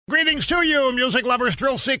Greetings to you, music lovers,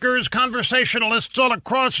 thrill seekers, conversationalists all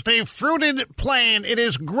across the fruited plain. It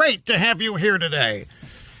is great to have you here today.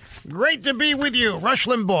 Great to be with you. Rush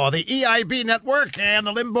Limbaugh, the EIB Network, and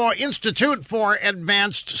the Limbaugh Institute for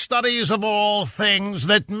Advanced Studies of All Things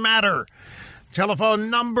That Matter.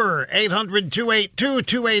 Telephone number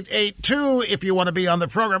 800-282-2882 if you want to be on the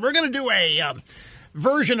program. We're going to do a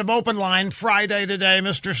version of Open Line Friday today,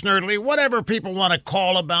 Mr. Snerdley. Whatever people want to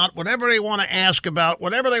call about, whatever they want to ask about,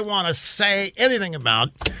 whatever they want to say, anything about,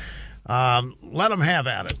 let them have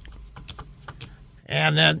at it.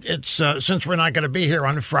 And it's since we're not going to be here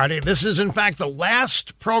on Friday, this is, in fact, the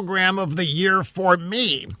last program of the year for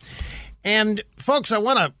me. And, folks, I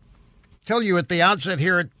want to tell you at the outset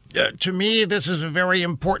here, to me, this is a very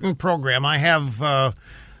important program. I have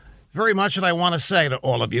very much that I want to say to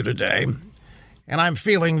all of you today. And I'm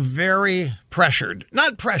feeling very pressured.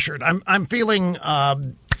 Not pressured. I'm feeling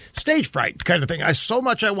stage fright kind of thing. So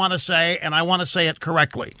much I want to say, and I want to say it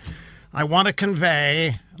correctly. I want to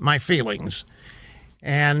convey my feelings.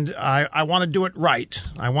 And I want to do it right.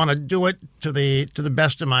 I want to do it to the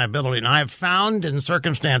best of my ability. And I have found in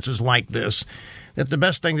circumstances like this that the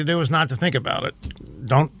best thing to do is not to think about it.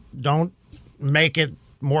 Don't make it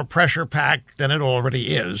more pressure-packed than it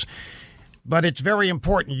already is. But it's very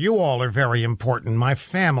important. You all are very important. My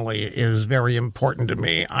family is very important to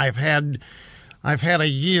me. I've had a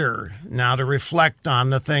year now to reflect on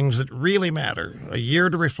the things that really matter. A year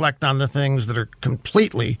to reflect on the things that are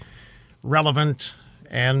completely relevant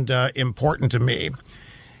and important to me.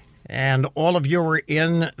 And all of you are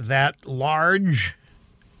in that large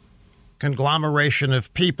conglomeration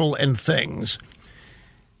of people and things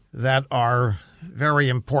that are very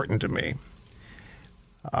important to me.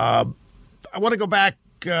 I want to go back.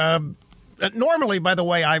 Normally, by the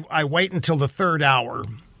way, I wait until the third hour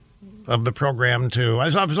of the program to.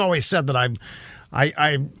 As I've always said that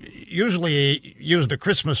I usually use the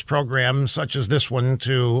Christmas program, such as this one,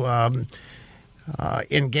 to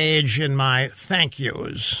engage in my thank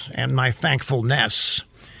yous and my thankfulness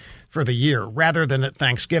for the year, rather than at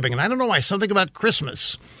Thanksgiving. And I don't know why, something about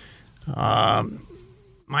Christmas.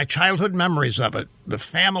 My childhood memories of it, the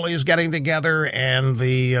families getting together and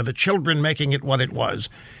the children making it what it was.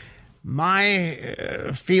 My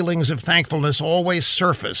feelings of thankfulness always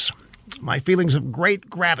surface. My feelings of great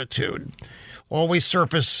gratitude always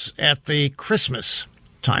surface at the Christmas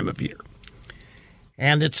time of year.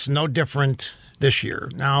 And it's no different this year.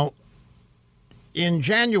 Now, in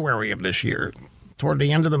January of this year, toward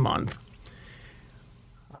the end of the month,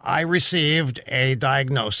 I received a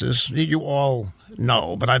diagnosis. You all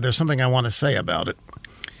know, but there's something I want to say about it.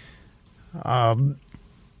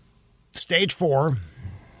 Stage 4,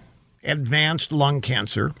 advanced lung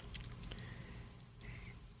cancer,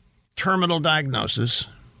 terminal diagnosis.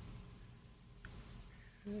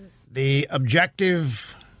 The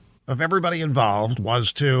objective of everybody involved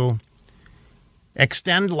was to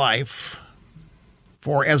extend life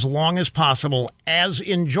for as long as possible, as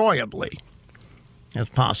enjoyably as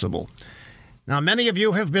possible. Now, many of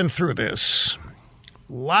you have been through this.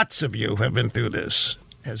 Lots of you have been through this,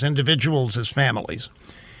 as individuals, as families.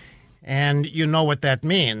 And you know what that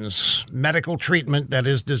means. Medical treatment that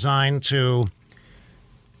is designed to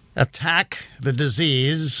attack the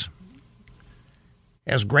disease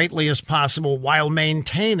as greatly as possible while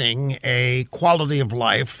maintaining a quality of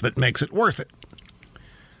life that makes it worth it.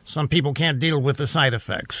 Some people can't deal with the side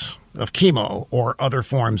effects of chemo or other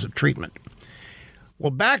forms of treatment.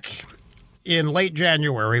 Well, back in late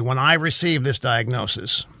January, when I received this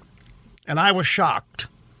diagnosis, and I was shocked.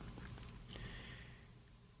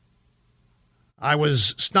 I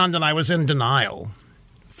was stunned and I was in denial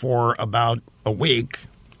for about a week.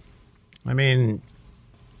 I mean,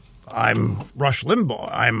 I'm Rush Limbaugh.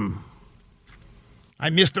 I'm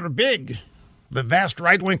Mr. Big, the vast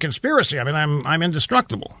right-wing conspiracy. I mean, I'm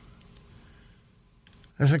indestructible.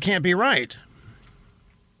 This can't be right.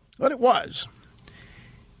 But it was.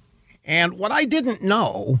 And what I didn't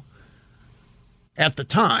know at the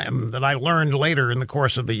time, that I learned later in the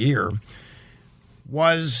course of the year,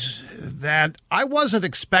 was that I wasn't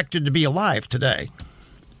expected to be alive today.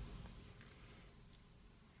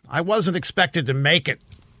 I wasn't expected to make it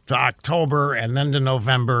to October and then to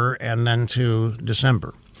November and then to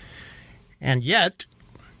December. And yet,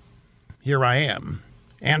 here I am.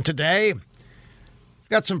 And today, I've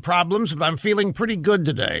got some problems, but I'm feeling pretty good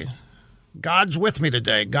today. God's with me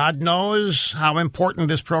today. God knows how important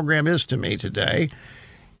this program is to me today.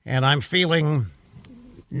 And I'm feeling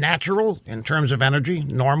natural in terms of energy,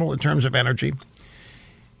 normal in terms of energy.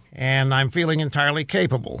 And I'm feeling entirely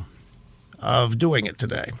capable of doing it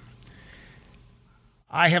today.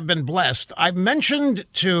 I have been blessed. I mentioned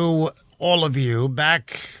to all of you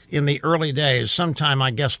back in the early days, sometime,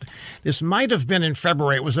 I guess, this might have been in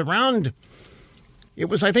February. It was,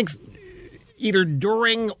 I think, either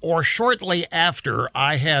during or shortly after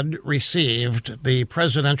I had received the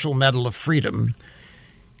Presidential Medal of Freedom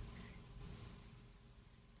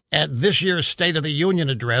at this year's State of the Union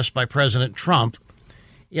address by President Trump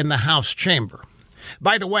in the House chamber.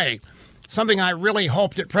 By the way, something I really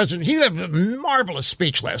hoped that he had a marvelous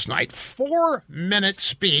speech last night, 4-minute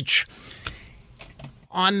speech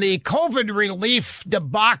on the COVID relief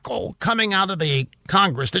debacle coming out of the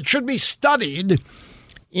Congress that should be studied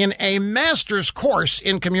in a master's course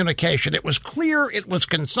in communication. It was clear, it was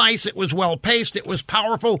concise, it was well-paced, it was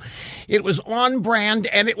powerful, it was on brand,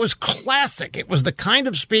 and it was classic. It was the kind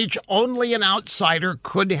of speech only an outsider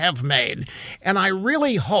could have made. And I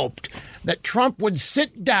really hoped that Trump would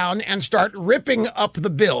sit down and start ripping up the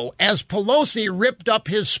bill as Pelosi ripped up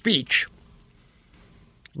his speech.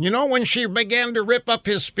 You know, when she began to rip up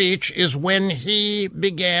his speech is when he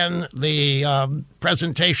began the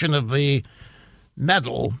presentation of the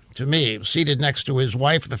medal to me, seated next to his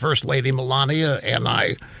wife, the First Lady Melania, and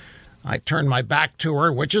I turned my back to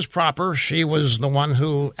her, which is proper. She was the one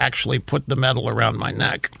who actually put the medal around my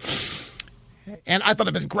neck. And I thought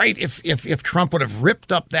it would have been great if Trump would have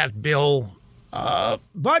ripped up that bill,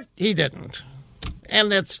 but he didn't.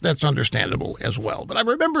 And that's understandable as well. But I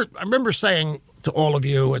remember saying to all of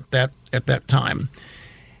you at that time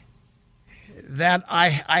that I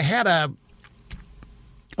had a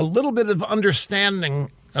little bit of understanding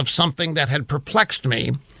of something that had perplexed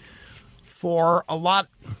me for a lot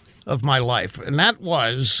of my life, and that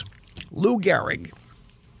was Lou Gehrig.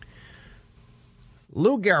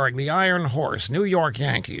 Lou Gehrig, the Iron Horse, New York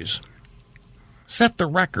Yankees, set the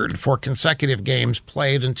record for consecutive games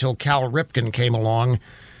played until Cal Ripken came along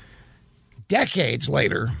decades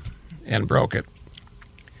later and broke it.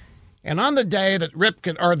 And on the day that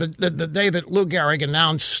Ripken, or the day that Lou Gehrig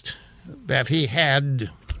announced that he had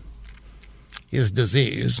his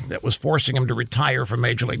disease that was forcing him to retire from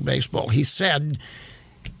Major League Baseball, he said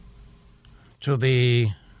to the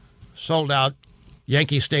sold-out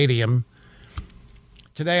Yankee Stadium,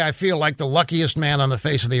 "Today I feel like the luckiest man on the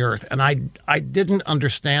face of the earth." And I didn't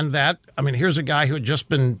understand that. I mean, here's a guy who had just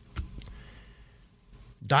been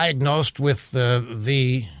diagnosed with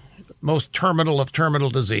the most terminal of terminal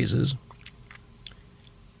diseases.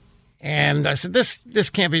 And I said, this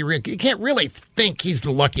can't be real. You can't really think he's the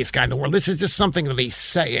luckiest guy in the world. This is just something that he's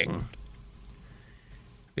saying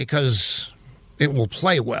because it will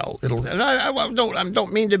play well. I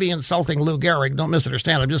don't mean to be insulting Lou Gehrig. Don't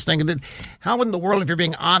misunderstand. I'm just thinking that how in the world, if you're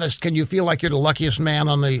being honest, can you feel like you're the luckiest man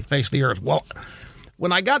on the face of the earth? Well,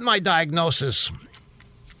 when I got my diagnosis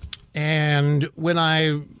and when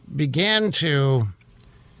I began to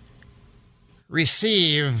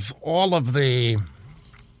receive all of the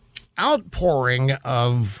outpouring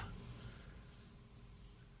of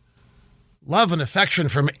love and affection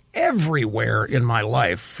from everywhere in my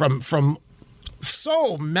life, from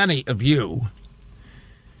so many of you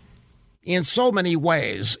in so many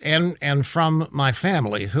ways, and from my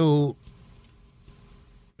family who,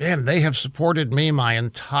 man, they have supported me my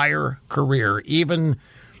entire career, even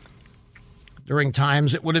during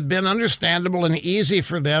times it would have been understandable and easy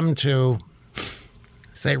for them to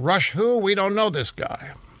say, "Rush who? We don't know this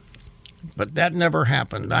guy." But that never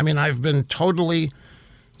happened. I mean, I've been totally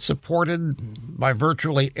supported by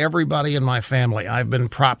virtually everybody in my family. I've been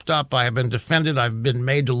propped up. I have been defended. I've been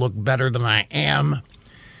made to look better than I am.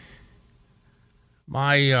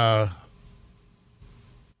 My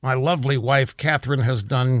lovely wife, Catherine, has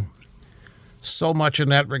done so much in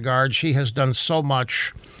that regard. She has done so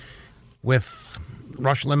much with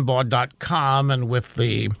RushLimbaugh.com and with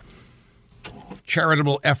the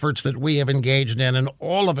charitable efforts that we have engaged in, and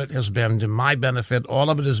all of it has been to my benefit. All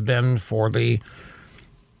of it has been for the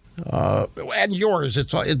and yours.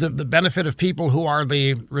 It's the benefit of people who are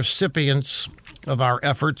the recipients of our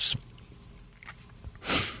efforts.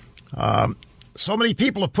 So many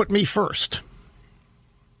people have put me first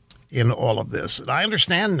in all of this. And I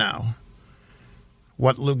understand now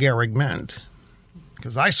what Lou Gehrig meant,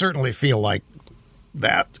 because I certainly feel like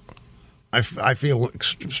that. I feel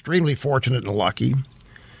extremely fortunate and lucky.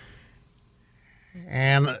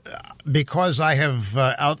 And because I have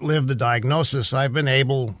outlived the diagnosis, I've been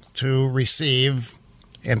able to receive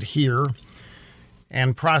and hear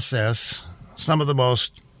and process some of the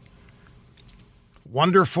most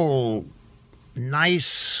wonderful,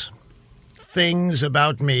 nice things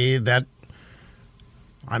about me that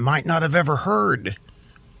I might not have ever heard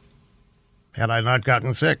had I not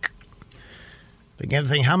gotten sick. Begin to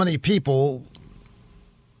think how many people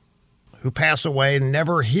who pass away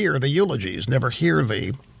never hear the eulogies, never hear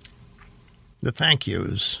the thank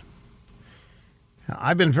yous.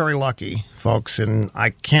 I've been very lucky, folks, and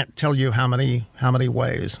I can't tell you how many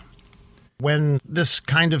ways. When this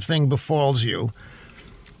kind of thing befalls you,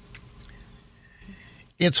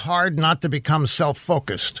 it's hard not to become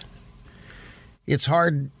self-focused. It's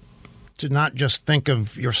hard to not just think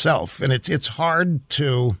of yourself, and it's hard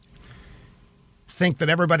to think that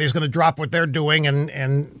everybody's going to drop what they're doing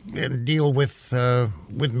and deal with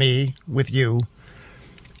me, with you.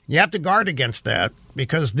 You have to guard against that,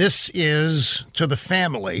 because this is, to the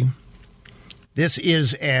family, this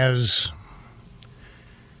is as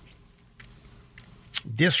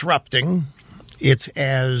disrupting, it's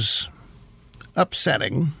as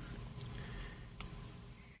upsetting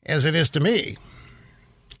as it is to me,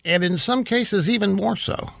 and in some cases even more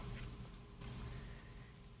so.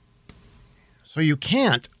 So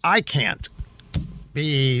I can't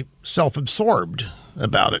be self-absorbed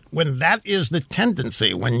about it when that is the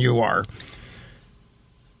tendency, when you are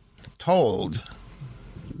told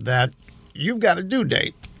that you've got a due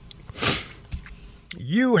date.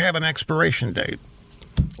 You have an expiration date.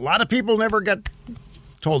 A lot of people never get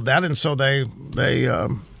told that, and so they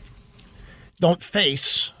don't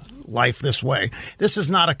face life this way. This is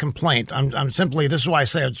not a complaint. I'm simply, this is why I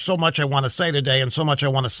say so much I want to say today, and so much I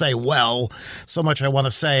want to say well, so much I want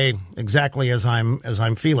to say exactly as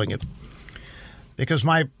I'm feeling it. Because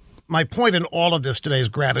my point in all of this today is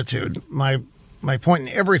gratitude. My point in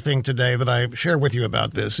everything today that I share with you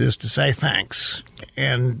about this is to say thanks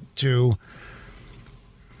and to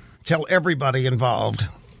tell everybody involved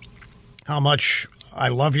how much I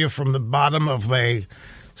love you from the bottom of a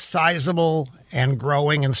sizable and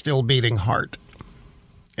growing and still beating heart.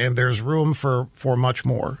 And there's room for much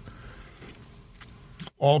more.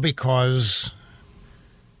 All because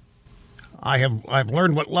I've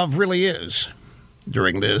learned what love really is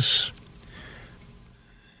during this.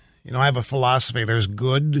 You know, I have a philosophy. There's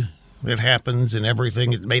good that happens in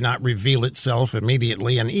everything. It may not reveal itself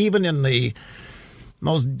immediately. And even in the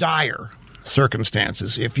most dire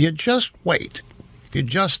circumstances, if you just wait, if you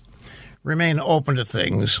just remain open to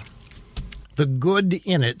things, the good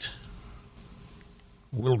in it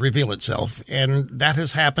will reveal itself. And that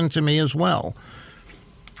has happened to me as well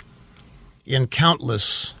in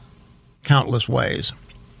countless ways.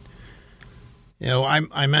 You know,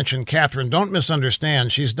 I mentioned Catherine. Don't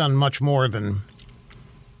misunderstand. She's done much more than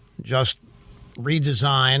just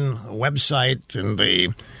redesign a website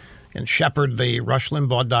and shepherd the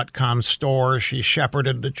RushLimbaugh.com store. She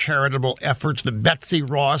shepherded the charitable efforts, the Betsy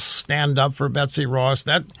Ross, Stand Up for Betsy Ross.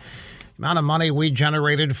 That amount of money we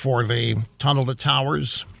generated for the Tunnel to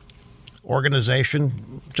Towers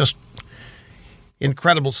organization, just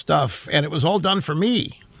incredible stuff. And it was all done for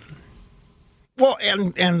me. Well,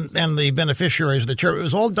 and the beneficiaries of the charity, it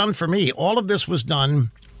was all done for me. All of this was done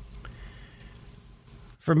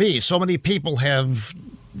for me. So many people have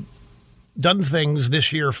done things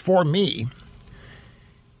this year for me.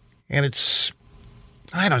 And it's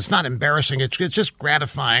not embarrassing. It's just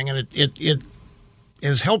gratifying. And it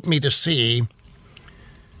has helped me to see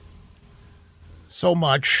so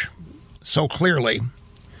much, so clearly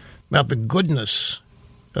about the goodness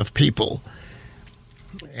of people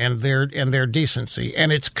and their decency.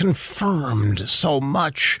 And it's confirmed so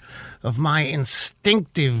much of my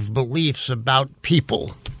instinctive beliefs about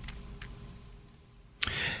people.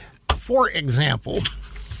 For example,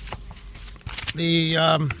 the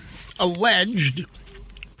alleged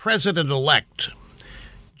president-elect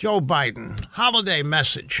Joe Biden holiday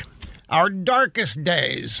message: our darkest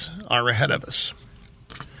days are ahead of us.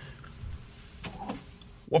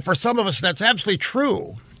 Well, for some of us, that's absolutely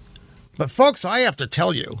true. But, folks, I have to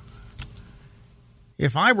tell you,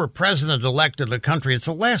 if I were president-elect of the country, it's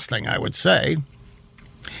the last thing I would say.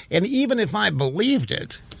 And even if I believed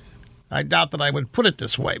it, I doubt that I would put it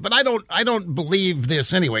this way. But I don't believe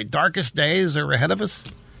this anyway. Darkest days are ahead of us.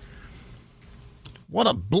 What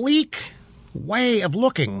a bleak way of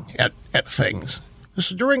looking at things.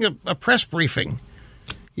 This is during a press briefing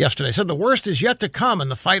yesterday. It said the worst is yet to come in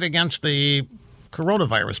the fight against the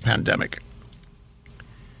coronavirus pandemic.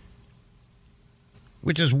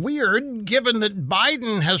 Which is weird, given that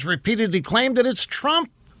Biden has repeatedly claimed that it's Trump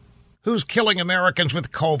who's killing Americans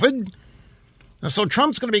with COVID. And so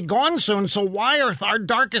Trump's going to be gone soon, so why are our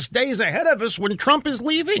darkest days ahead of us when Trump is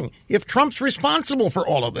leaving, if Trump's responsible for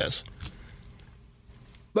all of this?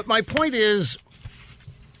 But my point is,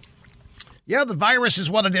 yeah, the virus is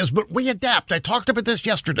what it is, but we adapt. I talked about this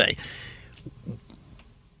yesterday.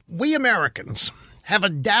 We Americans have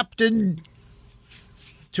adapted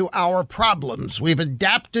to our problems. We've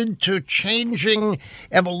adapted to changing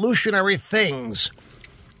evolutionary things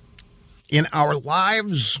in our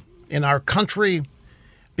lives, in our country,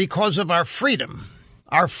 because of our freedom.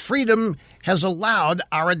 Our freedom has allowed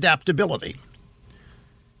our adaptability.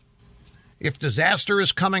 If disaster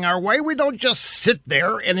is coming our way, we don't just sit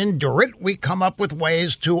there and endure it. We come up with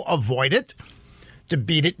ways to avoid it, to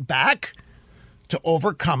beat it back, to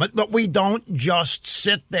overcome it, but we don't just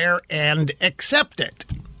sit there and accept it.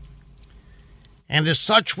 And as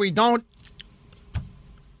such, we don't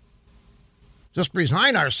just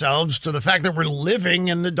resign ourselves to the fact that we're living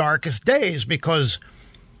in the darkest days, because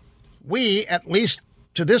we, at least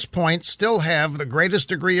to this point, still have the greatest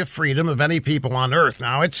degree of freedom of any people on earth.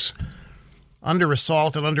 Now, it's under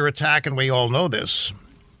assault and under attack, and we all know this.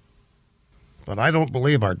 But I don't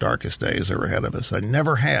believe our darkest days are ahead of us. I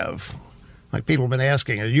never have. Like people have been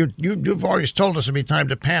asking, you've always told us it'd be time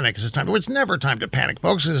to panic. It's never time to panic,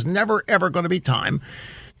 folks. It's never, ever going to be time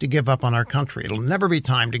to give up on our country. It'll never be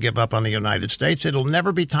time to give up on the United States. It'll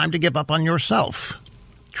never be time to give up on yourself.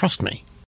 Trust me.